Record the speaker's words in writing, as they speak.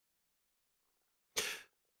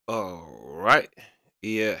All right.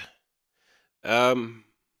 Yeah. Um.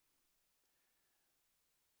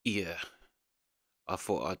 Yeah. I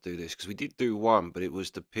thought I'd do this because we did do one, but it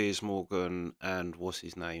was the Piers Morgan and what's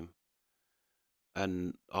his name,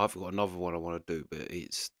 and I've got another one I want to do, but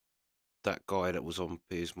it's that guy that was on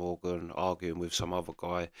Piers Morgan arguing with some other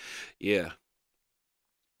guy. Yeah.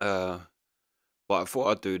 Uh. But I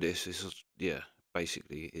thought I'd do this. This is yeah.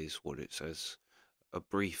 Basically, is what it says. A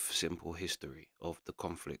brief, simple history of the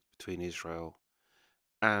conflict between Israel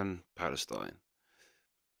and Palestine.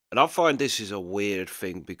 And I find this is a weird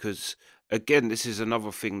thing because, again, this is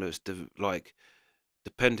another thing that's like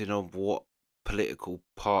depending on what political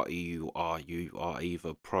party you are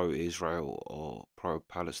either pro-Israel or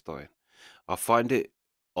pro-Palestine. I find it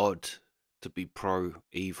odd to be pro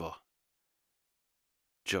either.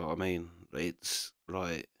 Do you know what I mean? It's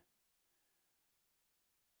like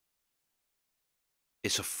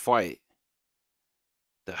it's a fight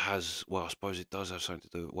that has well, I suppose it does have something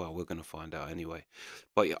to do. Well, we're gonna find out anyway.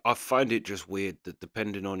 But yeah, I find it just weird that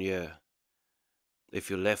depending on yeah, if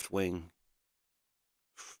you're left wing,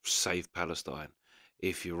 save Palestine.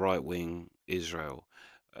 If you're right wing, Israel,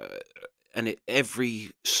 uh, and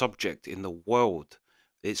every subject in the world,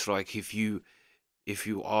 it's like if you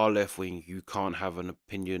are left wing, you can't have an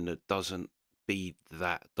opinion that doesn't be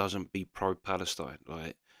pro Palestine.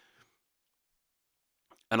 Like,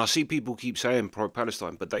 and I see people keep saying pro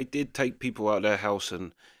Palestine, but they did take people out of their house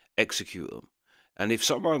and execute them. And if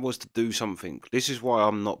someone was to do something, this is why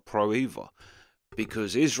I'm not pro either,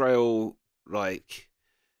 because Israel, like,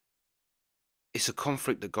 it's a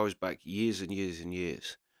conflict that goes back years and years and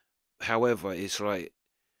years. However, it's like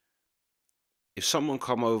if someone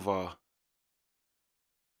come over,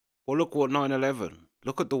 well, look what 9/11.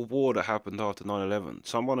 Look at the war that happened after 9/11.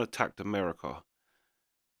 Someone attacked America,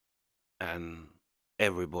 and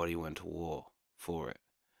everybody went to war for it.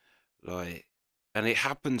 Like, and it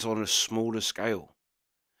happens on a smaller scale.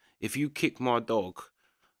 If you kick my dog,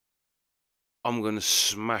 I'm gonna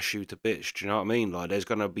smash you to bits. Do you know what I mean? Like, there's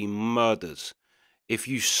gonna be murders. If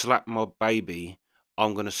you slap my baby,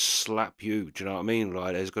 I'm gonna slap you. Do you know what I mean?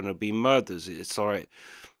 Like, there's gonna be murders. It's like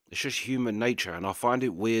it's just human nature, and I find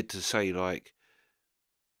it weird to say like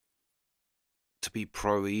to be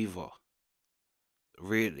pro either.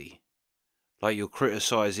 Really, like you'll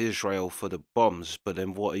criticize Israel for the bombs, but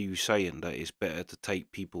then what are you saying that it's better to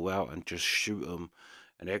take people out and just shoot them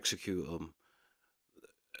and execute them?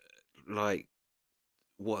 Like,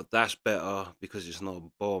 what? That's better because it's not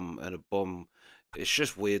a bomb, and a bomb. It's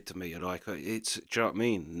just weird to me. Like, it's. Do you know what I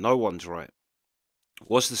mean? No one's right.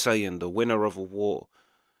 What's the saying? The winner of a war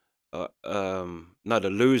no, the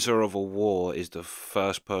loser of a war is the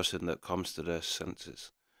first person that comes to their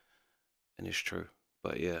senses, and it's true.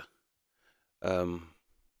 But yeah, um,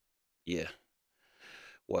 yeah.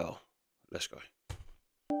 Well, let's go.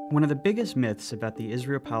 One of the biggest myths about the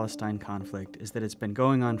Israel Palestine conflict is that it's been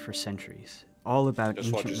going on for centuries, all about That's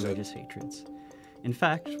what I ancient just said. religious hatreds. In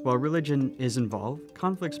fact, while religion is involved,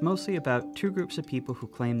 conflict's mostly about two groups of people who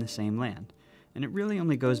claim the same land, and it really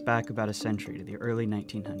only goes back about a century to the early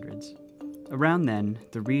 1900s. Around then,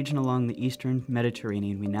 the region along the eastern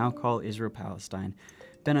Mediterranean we now call Israel Palestine,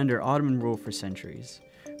 been under Ottoman rule for centuries,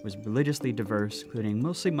 was religiously diverse, including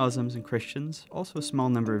mostly Muslims and Christians, also a small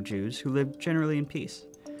number of Jews who lived generally in peace.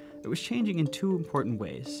 It was changing in two important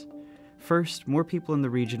ways. First, more people in the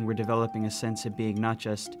region were developing a sense of being not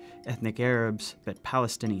just ethnic Arabs, but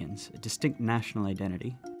Palestinians, a distinct national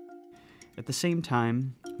identity. At the same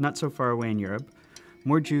time, not so far away in Europe,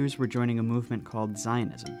 more Jews were joining a movement called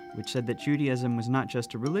Zionism, which said that Judaism was not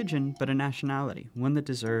just a religion, but a nationality, one that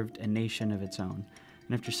deserved a nation of its own.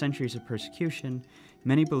 And after centuries of persecution,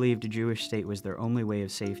 many believed a Jewish state was their only way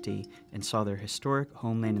of safety and saw their historic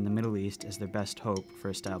homeland in the Middle East as their best hope for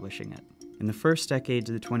establishing it. In the first decades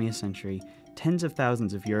of the 20th century, tens of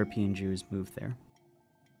thousands of European Jews moved there.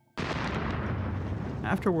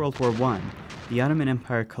 After World War I, the Ottoman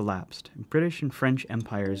Empire collapsed, and British and French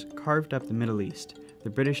empires carved up the Middle East, the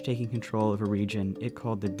British taking control of a region it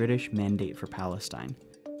called the British Mandate for Palestine.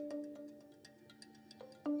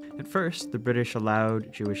 At first, the British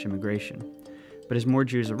allowed Jewish immigration, but as more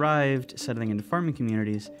Jews arrived, settling into farming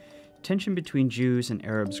communities, tension between Jews and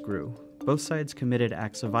Arabs grew. Both sides committed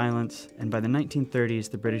acts of violence, and by the 1930s,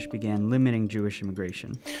 the British began limiting Jewish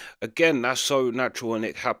immigration. Again, that's so natural, and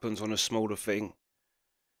it happens on a smaller thing.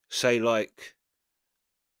 Say like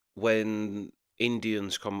when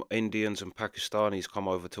Indians and Pakistanis come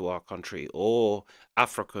over to our country, or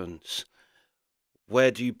Africans.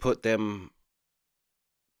 Where do you put them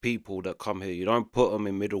people that come here? You don't put them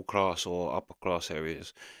in middle class or upper class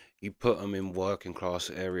areas. You put them in working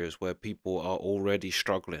class areas where people are already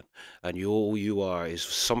struggling, and all you are is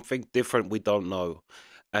something different we don't know,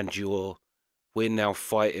 and we're now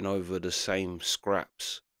fighting over the same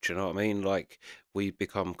scraps. Do you know what I mean? Like, we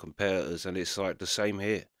become competitors, and it's like the same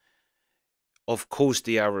here. Of course,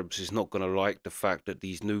 the Arabs is not going to like the fact that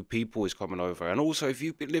these new people is coming over, and also if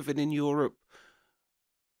you've been living in Europe,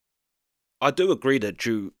 I do agree that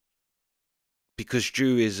because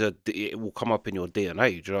Jew it will come up in your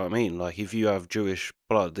DNA. Do you know what I mean? Like, if you have Jewish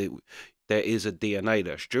blood, there is a DNA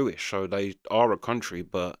that's Jewish, so they are a country.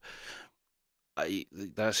 But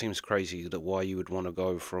that seems crazy that why you would want to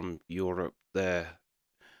go from Europe there.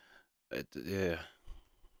 Yeah.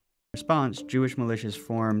 In response, Jewish militias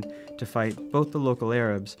formed to fight both the local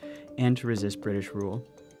Arabs and to resist British rule.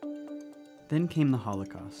 Then came the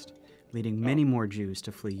Holocaust, leading many more Jews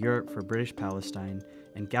to flee Europe for British Palestine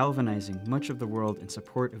and galvanizing much of the world in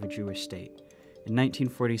support of a Jewish state. In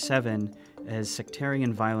 1947, as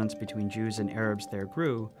sectarian violence between Jews and Arabs there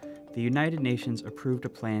grew, the United Nations approved a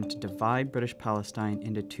plan to divide British Palestine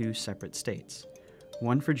into two separate states,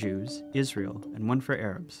 one for Jews, Israel, and one for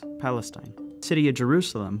Arabs, Palestine. The city of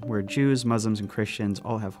Jerusalem, where Jews, Muslims, and Christians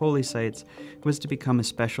all have holy sites, was to become a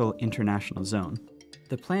special international zone.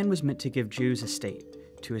 The plan was meant to give Jews a state,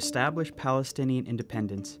 to establish Palestinian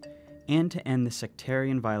independence, and to end the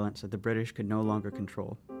sectarian violence that the British could no longer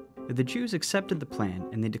control. The Jews accepted the plan,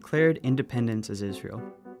 and they declared independence as Israel.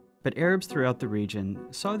 But Arabs throughout the region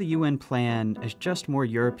saw the UN plan as just more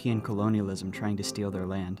European colonialism trying to steal their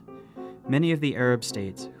land. Many of the Arab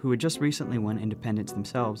states, who had just recently won independence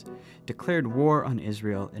themselves, declared war on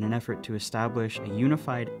Israel in an effort to establish a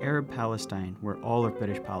unified Arab Palestine where all of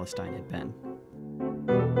British Palestine had been.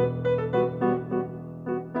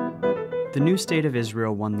 The new state of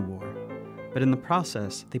Israel won the war, but in the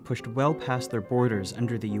process, they pushed well past their borders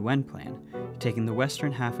under the UN plan, taking the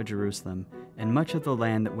western half of Jerusalem and much of the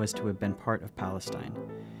land that was to have been part of Palestine.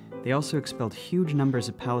 They also expelled huge numbers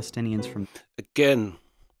of Palestinians from... Again,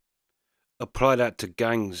 apply that to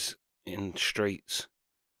gangs in streets.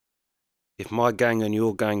 If my gang and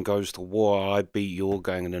your gang goes to war, I beat your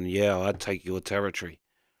gang, and then, yeah, I'd take your territory.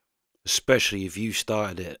 Especially if you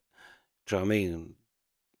started it. Do you know what I mean?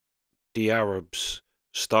 The Arabs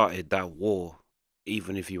started that war,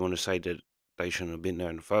 even if you want to say that they shouldn't have been there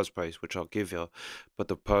in the first place, which I'll give you. But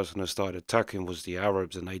the person that started attacking was the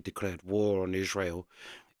Arabs, and they declared war on Israel.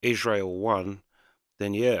 Israel won,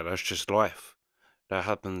 then yeah, that's just life. That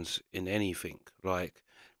happens in anything. Like,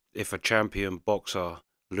 if a champion boxer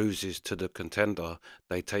loses to the contender,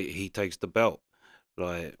 he takes the belt.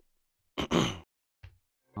 Like,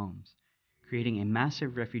 homes, creating a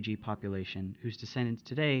massive refugee population whose descendants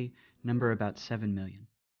today number about 7 million.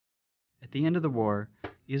 At the end of the war,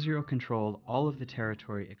 Israel controlled all of the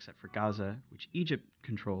territory except for Gaza, which Egypt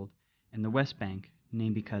controlled, and the West Bank,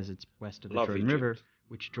 named because it's west of the Jordan River,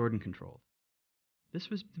 which Jordan controlled. This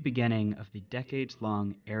was the beginning of the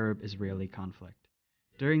decades-long Arab-Israeli conflict.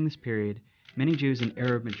 During this period, many Jews in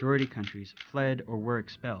Arab-majority countries fled or were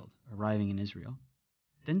expelled, arriving in Israel.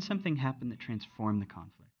 Then something happened that transformed the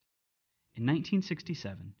conflict. In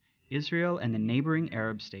 1967, Israel and the neighboring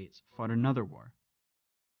Arab states fought another war.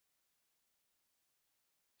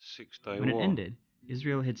 Six-Day War. When it ended,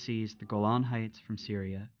 Israel had seized the Golan Heights from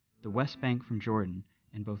Syria, the West Bank from Jordan,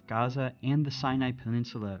 and both Gaza and the Sinai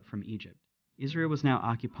Peninsula from Egypt. Israel was now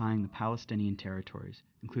occupying the Palestinian territories,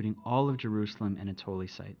 including all of Jerusalem and its holy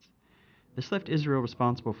sites. This left Israel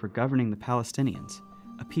responsible for governing the Palestinians,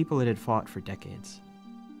 a people it had fought for decades.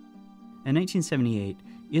 In 1978,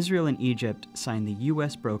 Israel and Egypt signed the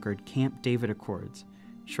US-brokered Camp David Accords.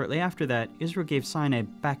 Shortly after that, Israel gave Sinai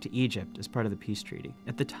back to Egypt as part of the peace treaty.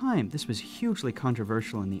 At the time, this was hugely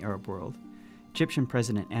controversial in the Arab world. Egyptian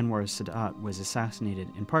President Anwar Sadat was assassinated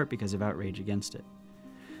in part because of outrage against it.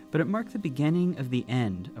 But it marked the beginning of the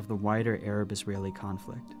end of the wider Arab-Israeli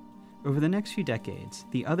conflict. Over the next few decades,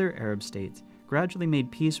 the other Arab states gradually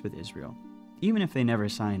made peace with Israel, even if they never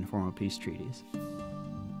signed formal peace treaties.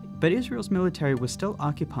 But Israel's military was still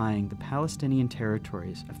occupying the Palestinian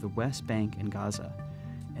territories of the West Bank and Gaza,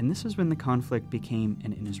 and this is when the conflict became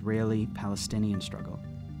an Israeli-Palestinian struggle.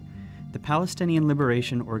 The Palestinian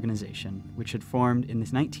Liberation Organization, which had formed in the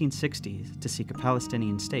 1960s to seek a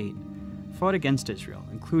Palestinian state, fought against Israel,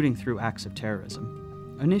 including through acts of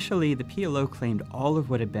terrorism. Initially, the PLO claimed all of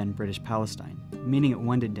what had been British Palestine, meaning it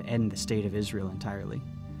wanted to end the state of Israel entirely.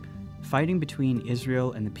 Fighting between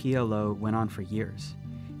Israel and the PLO went on for years,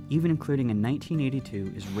 even including a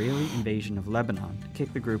 1982 Israeli invasion of Lebanon to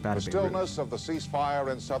kick the group out of Beirut. The stillness of the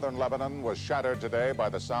ceasefire in southern Lebanon was shattered today by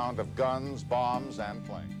the sound of guns, bombs, and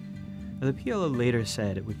planes. The PLO later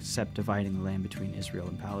said it would accept dividing the land between Israel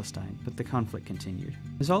and Palestine, but the conflict continued.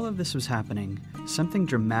 As all of this was happening, something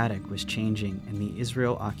dramatic was changing in the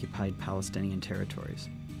Israel-occupied Palestinian territories.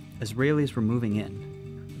 Israelis were moving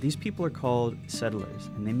in. These people are called settlers,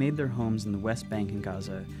 and they made their homes in the West Bank and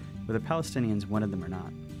Gaza, whether Palestinians wanted them or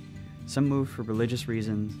not. Some moved for religious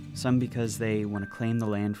reasons, some because they want to claim the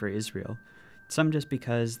land for Israel, some just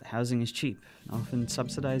because the housing is cheap, and often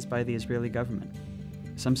subsidized by the Israeli government.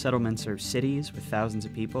 Some settlements are cities with thousands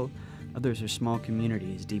of people, others are small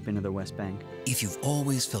communities deep into the West Bank. If you've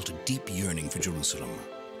always felt a deep yearning for Jerusalem,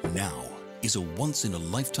 now is a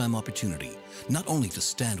once-in-a-lifetime opportunity, not only to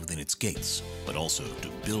stand within its gates, but also to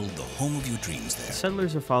build the home of your dreams there. The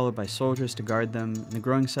settlers are followed by soldiers to guard them, and the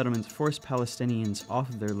growing settlements force Palestinians off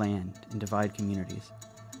of their land and divide communities.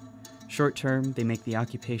 Short term, they make the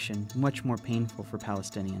occupation much more painful for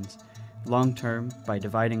Palestinians. Long term, by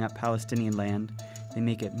dividing up Palestinian land, they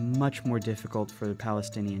make it much more difficult for the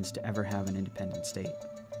Palestinians to ever have an independent state.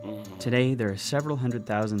 Today, there are several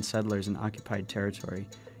 100,000 settlers in occupied territory,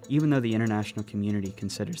 even though the international community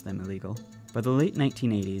considers them illegal. By the late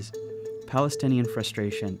 1980s, Palestinian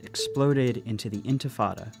frustration exploded into the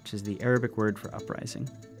Intifada, which is the Arabic word for uprising.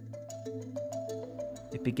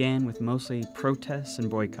 It began with mostly protests and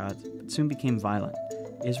boycotts, but soon became violent.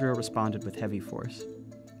 Israel responded with heavy force.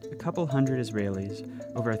 A couple hundred Israelis,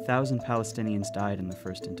 over 1,000 Palestinians died in the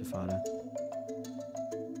first Intifada.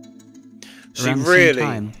 Around the same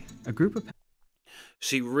time, a group of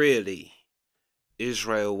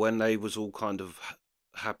Israel, when they was all kind of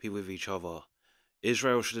happy with each other,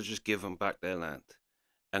 Israel should have just given back their land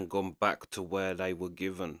and gone back to where they were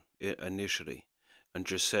given it initially and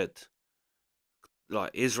just said,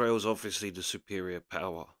 like, Israel's obviously the superior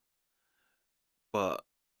power, but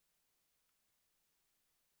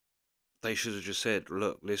they should have just said,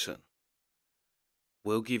 look, listen,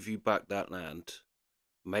 we'll give you back that land,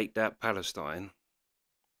 make that Palestine,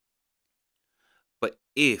 but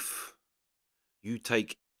if you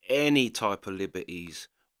take any type of liberties,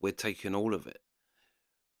 we're taking all of it.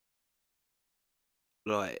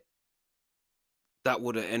 Like, that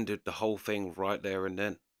would have ended the whole thing right there and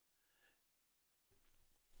then.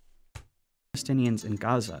 Palestinians in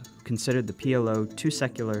Gaza, who considered the PLO too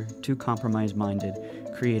secular, too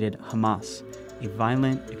compromise-minded, created Hamas, a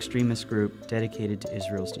violent extremist group dedicated to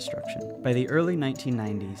Israel's destruction. By the early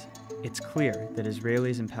 1990s, it's clear that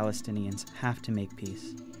Israelis and Palestinians have to make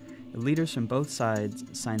peace. The leaders from both sides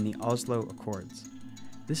signed the Oslo Accords.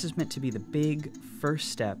 This is meant to be the big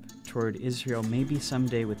first step toward Israel maybe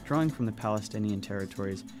someday withdrawing from the Palestinian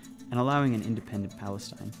territories and allowing an independent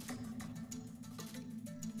Palestine.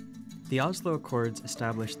 The Oslo Accords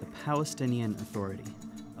established the Palestinian Authority,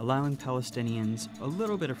 allowing Palestinians a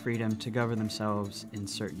little bit of freedom to govern themselves in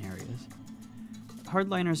certain areas.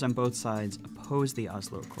 Hardliners on both sides opposed the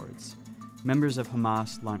Oslo Accords. Members of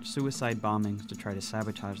Hamas launched suicide bombings to try to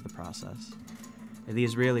sabotage the process. The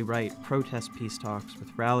Israeli right protests peace talks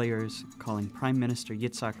with ralliers calling Prime Minister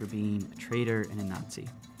Yitzhak Rabin a traitor and a Nazi.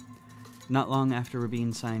 Not long after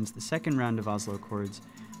Rabin signs the second round of Oslo Accords,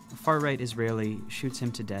 a far-right Israeli shoots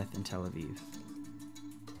him to death in Tel Aviv.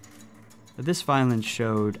 But this violence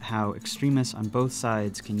showed how extremists on both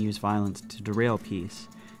sides can use violence to derail peace,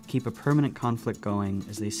 keep a permanent conflict going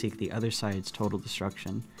as they seek the other side's total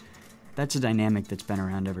destruction. That's a dynamic that's been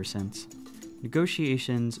around ever since.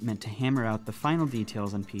 Negotiations meant to hammer out the final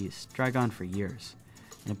details on peace drag on for years,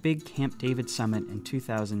 and a big Camp David summit in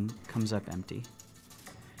 2000 comes up empty.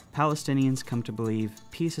 Palestinians come to believe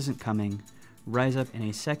peace isn't coming, rise up in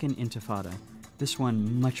a second intifada, this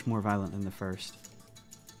one much more violent than the first.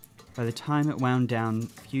 By the time it wound down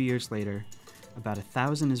a few years later, about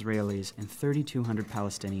 1,000 Israelis and 3,200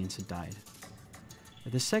 Palestinians had died.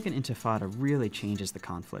 The second intifada really changes the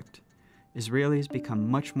conflict. Israelis become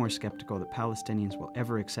much more skeptical that Palestinians will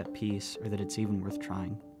ever accept peace or that it's even worth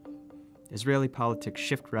trying. Israeli politics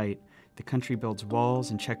shift right, the country builds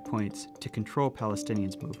walls and checkpoints to control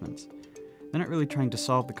Palestinians' movements. They're not really trying to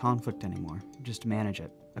solve the conflict anymore, just manage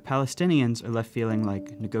it. The Palestinians are left feeling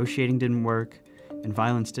like negotiating didn't work and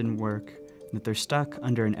violence didn't work, and that they're stuck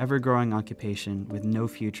under an ever-growing occupation with no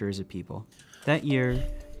future as a people. That year,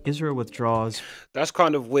 Israel withdraws. That's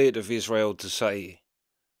kind of weird of Israel to say.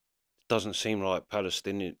 Doesn't seem like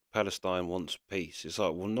Palestine wants peace. It's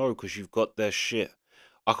like, well, no, because you've got their shit.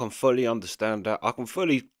 I can fully understand that.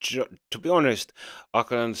 To be honest, I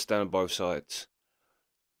can understand both sides.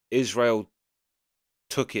 Israel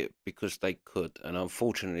took it because they could, and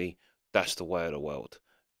unfortunately, that's the way of the world.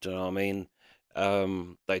 Do you know what I mean?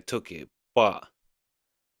 They took it, but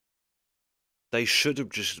they should have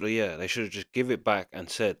just give it back and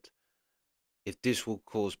said, if this will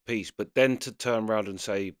cause peace. But then to turn around and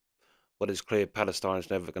say, well, it's clear Palestine's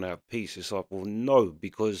never going to have peace. It's like, well, no,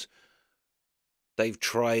 because they've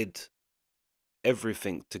tried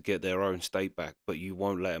everything to get their own state back, but you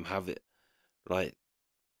won't let them have it. Like,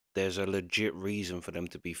 there's a legit reason for them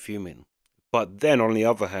to be fuming. But then on the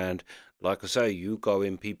other hand, like I say, you go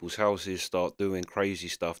in people's houses, start doing crazy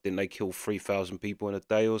stuff. Didn't they kill 3,000 people in a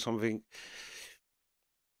day or something?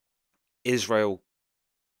 Israel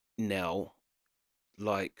now,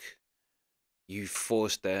 like, you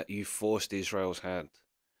forced Israel's hand.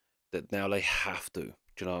 That now they have to. Do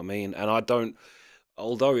you know what I mean? And I don't,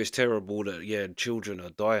 although it's terrible that, yeah, children are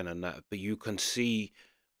dying and that, but you can see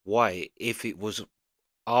why. If it was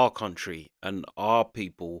our country and our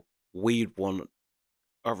people, we'd want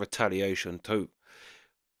a retaliation too.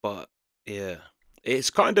 But yeah,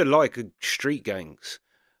 it's kind of like street gangs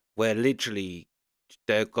where literally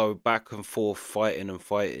they'll go back and forth fighting and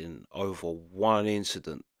fighting over one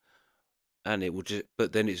incident. And it will just,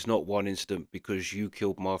 but then it's not one incident because you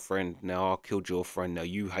killed my friend. Now I killed your friend. Now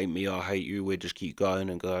you hate me. I hate you. We just keep going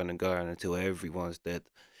and going and going until everyone's dead.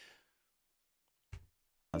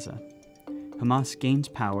 Gaza. Hamas gains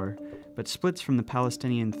power, but splits from the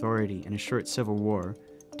Palestinian Authority in a short civil war,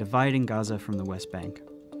 dividing Gaza from the West Bank.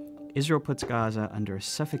 Israel puts Gaza under a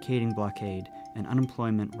suffocating blockade, and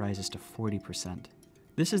unemployment rises to 40%.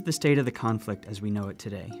 This is the state of the conflict as we know it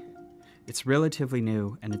today. It's relatively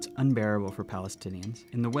new, and it's unbearable for Palestinians.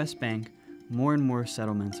 In the West Bank, more and more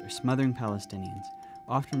settlements are smothering Palestinians,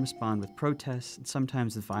 often respond with protests and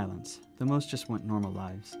sometimes with violence, though most just want normal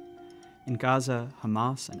lives. In Gaza,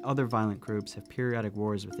 Hamas and other violent groups have periodic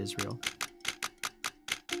wars with Israel.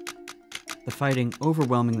 The fighting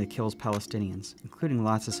overwhelmingly kills Palestinians, including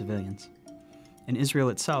lots of civilians. In Israel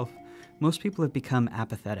itself, most people have become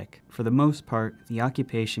apathetic. For the most part, the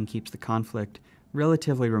occupation keeps the conflict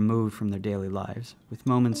relatively removed from their daily lives, with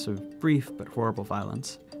moments of brief but horrible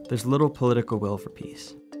violence. There's little political will for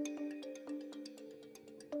peace.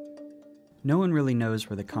 No one really knows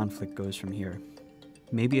where the conflict goes from here.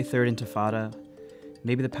 Maybe a third intifada,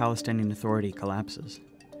 maybe the Palestinian Authority collapses.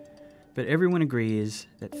 But everyone agrees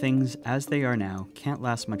that things as they are now can't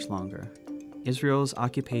last much longer. Israel's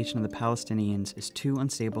occupation of the Palestinians is too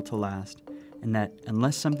unstable to last, and that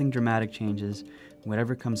unless something dramatic changes,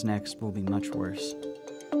 whatever comes next will be much worse.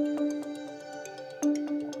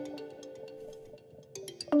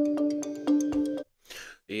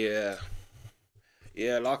 Yeah.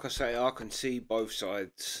 Yeah, like I say, I can see both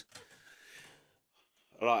sides.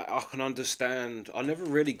 Like, I can understand. I never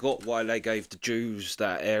really got why they gave the Jews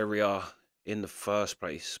that area in the first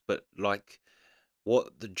place, but like,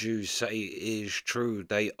 what the Jews say is true.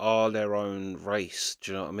 They are their own race.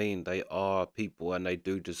 Do you know what I mean? They are people, and they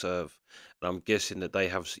do deserve. And I'm guessing that they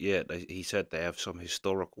have. Yeah, he said they have some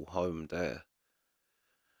historical home there,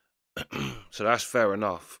 so that's fair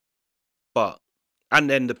enough. But and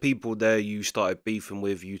then the people there you started beefing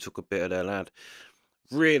with, you took a bit of their land.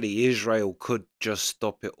 Really, Israel could just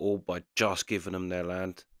stop it all by just giving them their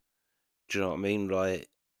land. Do you know what I mean? Like,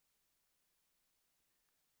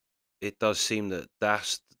 it does seem that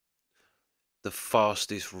that's the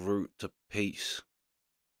fastest route to peace.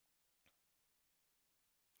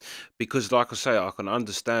 Because, like I say, I can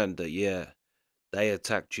understand that, yeah, they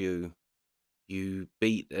attacked you, you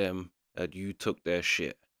beat them, and you took their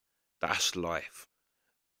shit. That's life.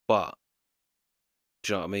 But,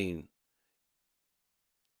 do you know what I mean?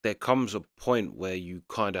 There comes a point where you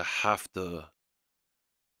kind of have to.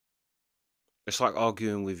 It's like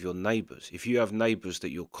arguing with your neighbors. If you have neighbors that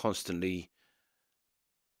you're constantly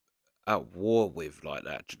at war with like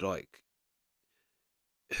that, like,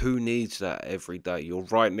 who needs that every day? You're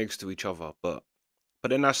right next to each other, but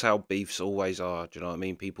then that's how beefs always are. Do you know what I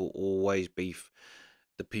mean? People always beef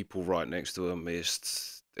the people right next to them.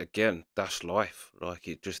 It's again, that's life. Like,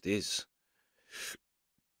 it just is.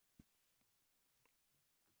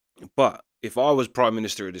 But if I was prime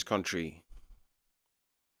minister of this country,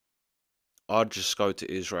 I'd just go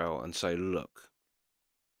to Israel and say, look,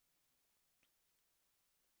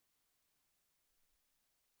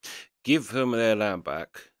 give them their land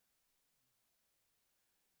back,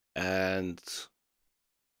 and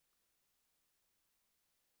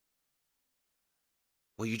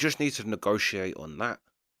well, you just need to negotiate on that.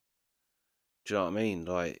 Do you know what I mean?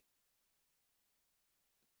 Like,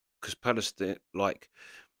 because Palestine, like,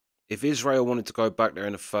 if Israel wanted to go back there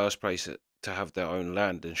in the first place to have their own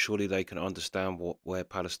land, then surely they can understand where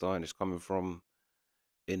Palestine is coming from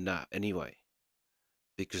in that anyway.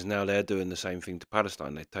 Because now they're doing the same thing to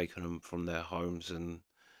Palestine. They're taking them from their homes and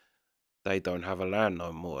they don't have a land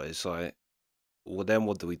no more. It's like, well, then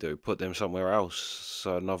what do we do? Put them somewhere else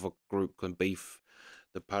so another group can beef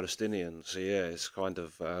the Palestinians. Yeah, it's kind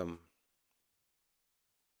of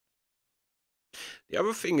the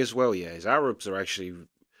other thing as well. Yeah, is Arabs are actually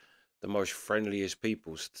the most friendliest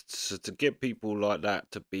people. So to get people like that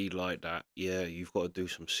to be like that, yeah, you've got to do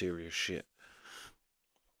some serious shit.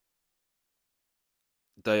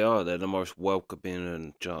 They are. They're the most welcoming,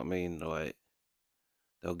 and do you know what I mean? Like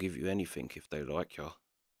they'll give you anything if they like you.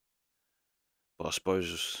 But I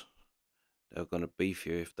suppose they're gonna beef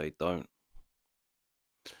you if they don't.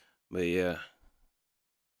 But yeah,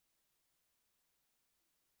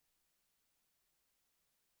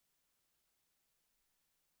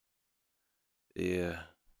 yeah.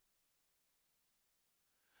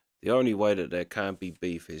 The only way that there can be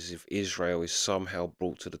beef is if Israel is somehow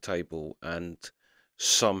brought to the table and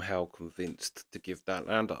somehow convinced to give that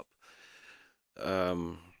land up.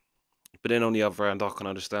 Um, but then on the other hand, I can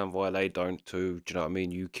understand why they don't too. Do you know what I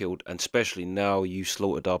mean? You killed, and especially now you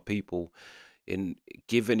slaughtered our people in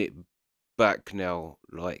giving it back now.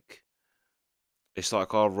 Like it's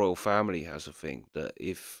like our royal family has a thing that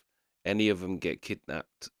if any of them get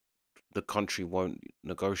kidnapped, the country won't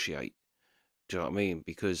negotiate. Do you know what I mean?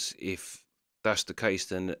 Because if that's the case,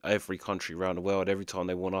 then every country around the world, every time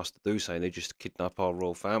they want us to do something, they just kidnap our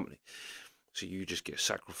royal family. So you just get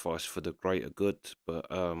sacrificed for the greater good. But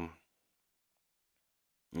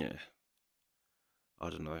yeah, I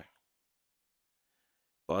don't know.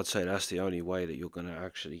 But I'd say that's the only way that you're gonna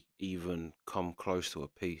actually even come close to a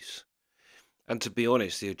peace. And to be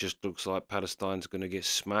honest, it just looks like Palestine's gonna get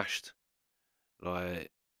smashed. Like,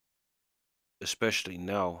 especially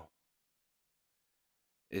now,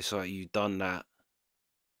 it's like you've done that.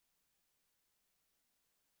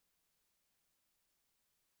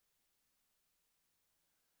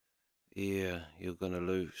 Yeah, you're gonna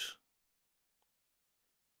lose.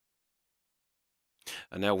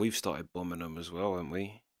 And now we've started bombing them as well, haven't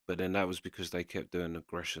we? But then that was because they kept doing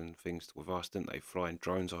aggression things with us, didn't they? Flying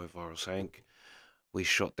drones over or something. We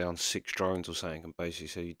shot down 6 drones or something and basically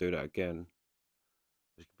said, you do that again,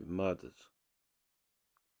 there's going to be murders.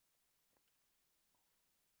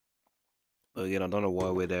 But again, I don't know why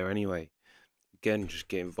we're there anyway. Again, just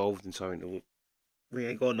get involved in something that we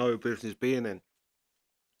ain't got no business being in.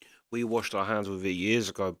 We washed our hands with it years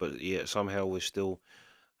ago, but yet somehow we're still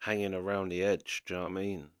hanging around the edge. Do you know what I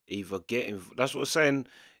mean? Either getting that's what I'm saying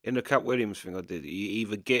in the Cat Williams thing I did. You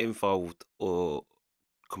either get involved or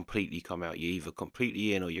completely come out. You're either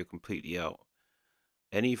completely in or you're completely out.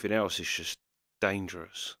 Anything else is just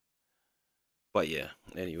dangerous. But yeah,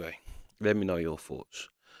 anyway, let me know your thoughts.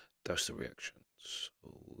 That's the reactions.